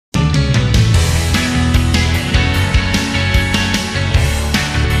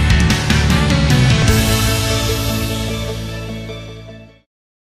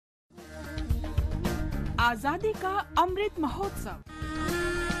आजादी का Amrit Mahotsav.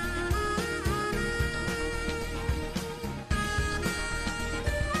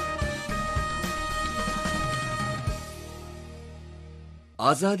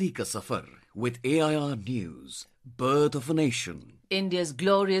 Azadi ka Safar with AIR News, Birth of a Nation. India's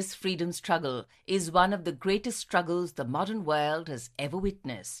glorious freedom struggle is one of the greatest struggles the modern world has ever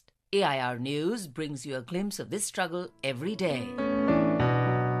witnessed. AIR News brings you a glimpse of this struggle every day.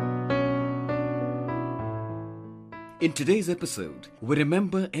 In today's episode, we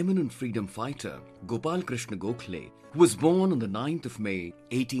remember eminent freedom fighter Gopal Krishna Gokhale, who was born on the 9th of May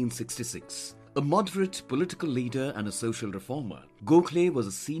 1866. A moderate political leader and a social reformer, Gokhale was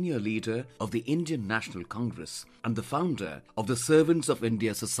a senior leader of the Indian National Congress and the founder of the Servants of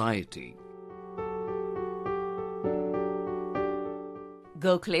India Society.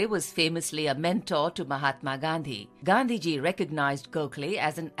 Gokhale was famously a mentor to Mahatma Gandhi. Gandhiji recognized Gokhale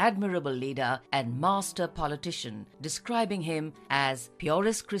as an admirable leader and master politician, describing him as pure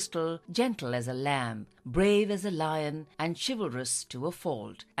as crystal, gentle as a lamb, brave as a lion, and chivalrous to a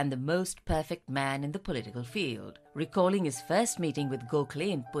fault, and the most perfect man in the political field. Recalling his first meeting with Gokhale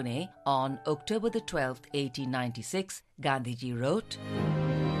in Pune on October the 12th, 1896, Gandhiji wrote,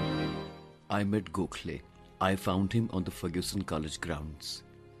 I met Gokhale. I found him on the Ferguson College grounds.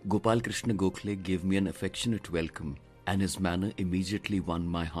 Gopal Krishna Gokhale gave me an affectionate welcome, and his manner immediately won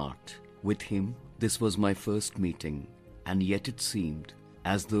my heart. With him, this was my first meeting, and yet it seemed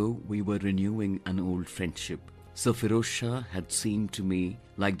as though we were renewing an old friendship. Sir Firoz Shah had seemed to me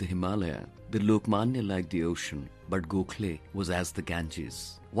like the Himalaya, the Lokmanya like the ocean, but Gokhale was as the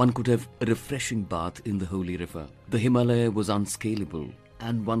Ganges. One could have a refreshing bath in the holy river. The Himalaya was unscalable,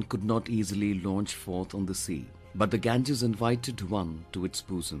 and one could not easily launch forth on the sea. But the Ganges invited one to its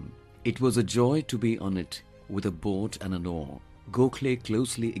bosom. It was a joy to be on it with a boat and an oar. Gokhale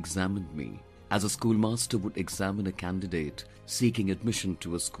closely examined me, as a schoolmaster would examine a candidate seeking admission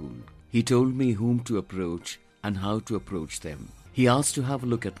to a school. He told me whom to approach and how to approach them. He asked to have a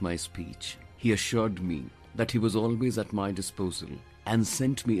look at my speech. He assured me that he was always at my disposal and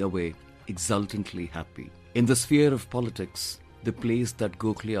sent me away exultantly happy. In the sphere of politics, the place that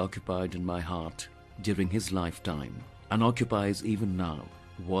Gokhale occupied in my heart during his lifetime, and occupies even now,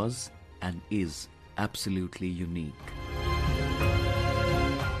 was and is absolutely unique.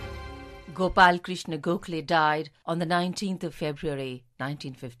 Gopal Krishna Gokhale died on the 19th of February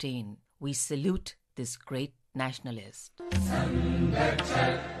 1915. We salute this great nationalist.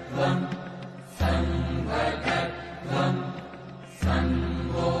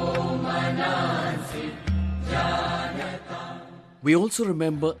 We also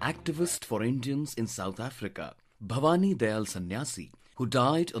remember activist for Indians in South Africa, Bhavani Dayal Sannyasi, who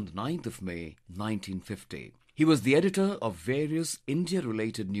died on the 9th of May 1950. He was the editor of various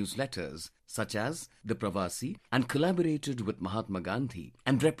India-related newsletters such as The Pravasi, and collaborated with Mahatma Gandhi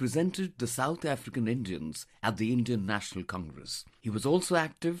and represented the South African Indians at the Indian National Congress. He was also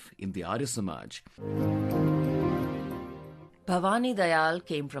active in the Arya Samaj. Bhavani Dayal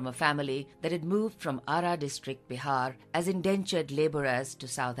came from a family that had moved from Ara district, Bihar, as indentured labourers to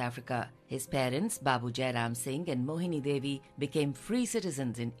South Africa. His parents, Babu Jairam Singh and Mohini Devi, became free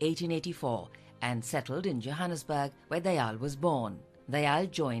citizens in 1884 and settled in Johannesburg, where Dayal was born.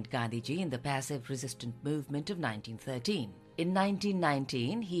 Dayal joined Gandhiji in the passive resistant movement of 1913. In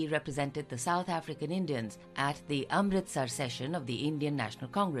 1919, he represented the South African Indians at the Amritsar session of the Indian National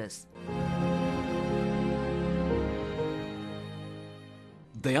Congress.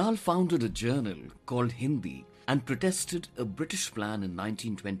 Dayal founded a journal called Hindi and protested a British plan in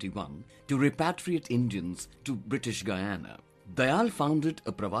 1921 to repatriate Indians to British Guyana. Dayal founded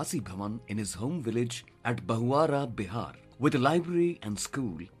a Pravasi Bhavan in his home village at Bahuara, Bihar, with a library and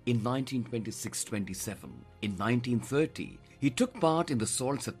school in 1926-27. In 1930, he took part in the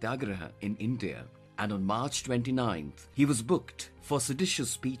Salt Satyagraha in India, and on March 29th, he was booked for seditious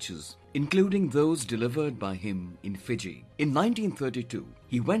speeches, including those delivered by him in Fiji. In 1932,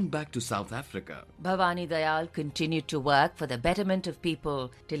 he went back to South Africa. Bhavani Dayal continued to work for the betterment of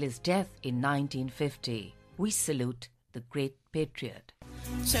people till his death in 1950. We salute the great patriot.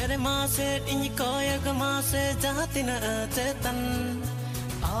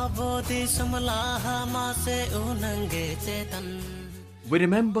 We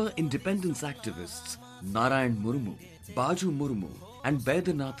remember independence activists Narayan Murmu, Baju Murmu and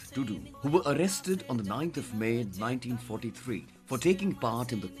Baidyanath Tudu, who were arrested on the 9th of May 1943 for taking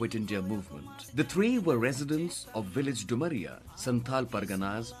part in the Quit India movement. The three were residents of village Dumaria, Santhal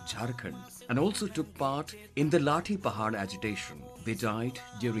Parganas, Jharkhand, and also took part in the Lathi Pahad agitation. They died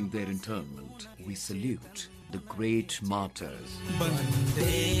during their internment. We salute the great martyrs.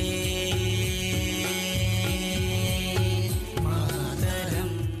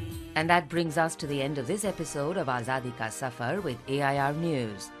 And that brings us to the end of this episode of Azadi Ka Safar with AIR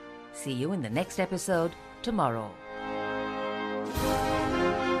News. See you in the next episode tomorrow.